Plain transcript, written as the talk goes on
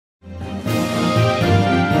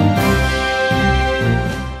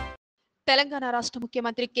తెలంగాణ రాష్ట్ర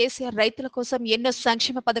ముఖ్యమంత్రి కేసీఆర్ రైతుల కోసం ఎన్నో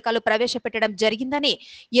సంక్షేమ పథకాలు ప్రవేశపెట్టడం జరిగిందని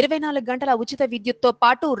 24 గంటల ఉచిత విద్యుత్తో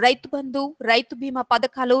పాటు రైతు బంధు, రైతు బీమా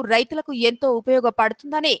పథకాలు రైతులకు ఎంతో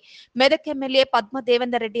ఉపయోగపడుతుందని మెదక్ ఎమ్మెల్యే పద్మ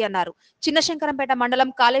దేవేందర్ రెడ్డి అన్నారు. చిన్నశంకరంపేట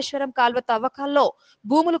మండలం కాళేశ్వరం కాల్వ తవ్వకాల్లో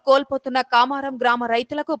భూములు కోల్పోతున్న కామారం గ్రామ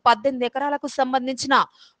రైతులకు 18 ఎకరాలకు సంబంధించిన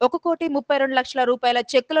 1,32,00,000 రూపాయల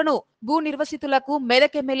చెక్కులను భూ నిర్వసితులకు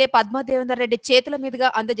మెదక్ ఎమ్మెల్యే పద్మ దేవేందర్ రెడ్డి చేతుల మీదుగా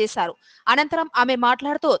అందజేశారు. అనంతరం ఆమె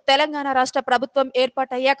మాట్లాడుతూ తెలంగాణ రాష్ట్ర ప్రభుత్వం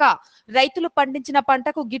ఏర్పాటయ్యాక రైతులు పండించిన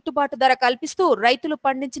పంటకు గిట్టుబాటు ధర కల్పిస్తూ రైతులు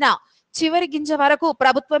పండించిన చివరి గింజ వరకు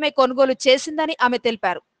ప్రభుత్వమే కొనుగోలు చేసిందని ఆమె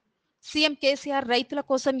తెలిపారు. సీఎం కేసీఆర్ రైతుల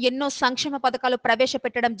కోసం ఎన్నో సంక్షేమ పథకాలు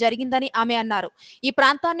ప్రవేశపెట్టడం జరిగిందని ఆమె అన్నారు. ఈ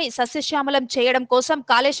ప్రాంతాన్ని సస్యశ్యామలం చేయడం కోసం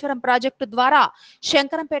కాళేశ్వరం ప్రాజెక్టు ద్వారా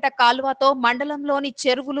శంకరంపేట కాలువతో మండలంలోని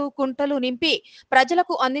చెరువులు, కుంటలు నింపి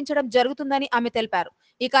ప్రజలకు అందించడం జరుగుతుందని ఆమె తెలిపారు.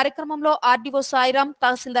 ఈ కార్యక్రమంలో ఆర్డీఓ సాయిరాం,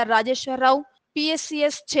 తహసీల్దార్ Rajeswara Rao,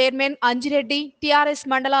 PSCS chairman Anji Reddy, TRS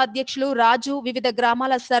మండల అధ్యక్షులు రాజు, వివిధ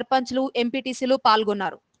గ్రామాల సర్పంచ్లు, ఎంపీటీసీలు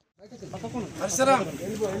పాల్గొన్నారు.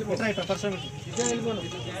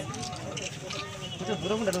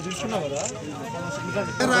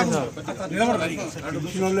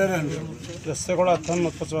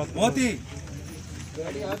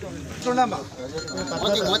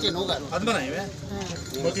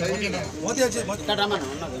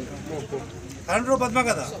 పద్మ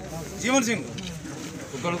కదా జీవన్ సింగ్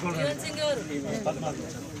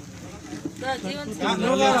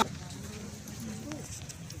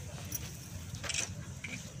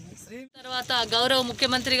తర్వాత గౌరవ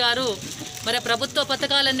ముఖ్యమంత్రి గారు మరి ప్రభుత్వ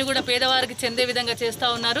పథకాలన్నీ కూడా పేదవారికి చెందే విధంగా చేస్తూ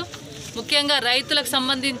ఉన్నారు. ముఖ్యంగా రైతులకు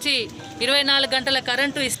సంబంధించి 24 గంటల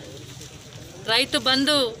కరెంటు రైతు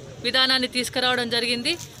బంధు విధానాన్ని తీసుకురావడం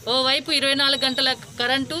జరిగింది. ఓవైపు 24 గంటల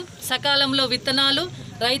కరెంటు, సకాలంలో విత్తనాలు,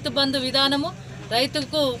 రైతు బంధు విధానము,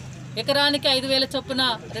 రైతుకు ఎకరానికి 5,000 చొప్పున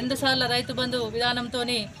 2 సార్ల రైతు బంధు విధానంతో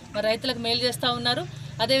మరి రైతులకు మేలు చేస్తూ ఉన్నారు.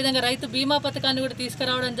 అదేవిధంగా రైతు బీమా పథకాన్ని కూడా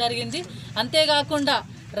తీసుకురావడం జరిగింది. అంతేకాకుండా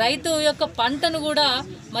రైతు యొక్క పంటను కూడా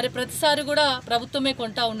మరి ప్రతిసారి కూడా ప్రభుత్వమే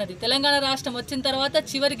కొంటా ఉన్నది. తెలంగాణ రాష్ట్రం వచ్చిన తర్వాత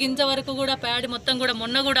చివరి గింజ వరకు కూడా ప్యాడి మొత్తం కూడా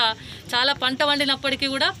మొన్న కూడా చాలా పంట వండినప్పటికీ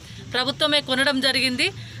కూడా ప్రభుత్వమే కొనడం జరిగింది.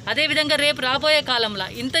 అదేవిధంగా రేపు రాబోయే కాలంలో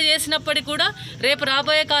ఇంత చేసినప్పటికీ కూడా రేపు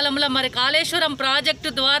రాబోయే కాలంలో మరి కాళేశ్వరం ప్రాజెక్టు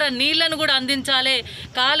ద్వారా నీళ్లను కూడా అందించాలి.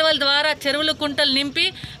 కాలువల ద్వారా చెరువులు, కుంటలు నింపి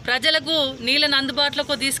ప్రజలకు నీళ్లను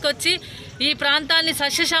అందుబాటులోకి తీసుకొచ్చి ఈ ప్రాంతాన్ని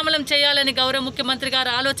సస్యశ్యామలం చేయాలని గౌరవ ముఖ్యమంత్రి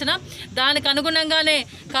గారి ఆలోచన. దానికి అనుగుణంగానే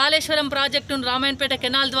కాళేశ్వరం ప్రాజెక్టును రామాయణపేట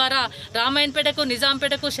కెనాల్ ద్వారా రామాయణపేటకు,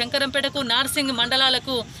 నిజాంపేటకు, శంకరంపేటకు, నార్సింగ్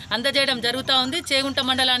మండలాలకు అందజేయడం జరుగుతూ ఉంది, చేగుంట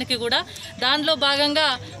మండలానికి కూడా. దానిలో భాగంగా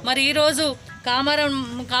మరి ఈరోజు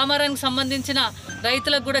కామారానికి సంబంధించిన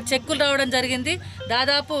రైతులకు కూడా చెక్కులు రావడం జరిగింది.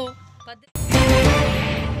 దాదాపు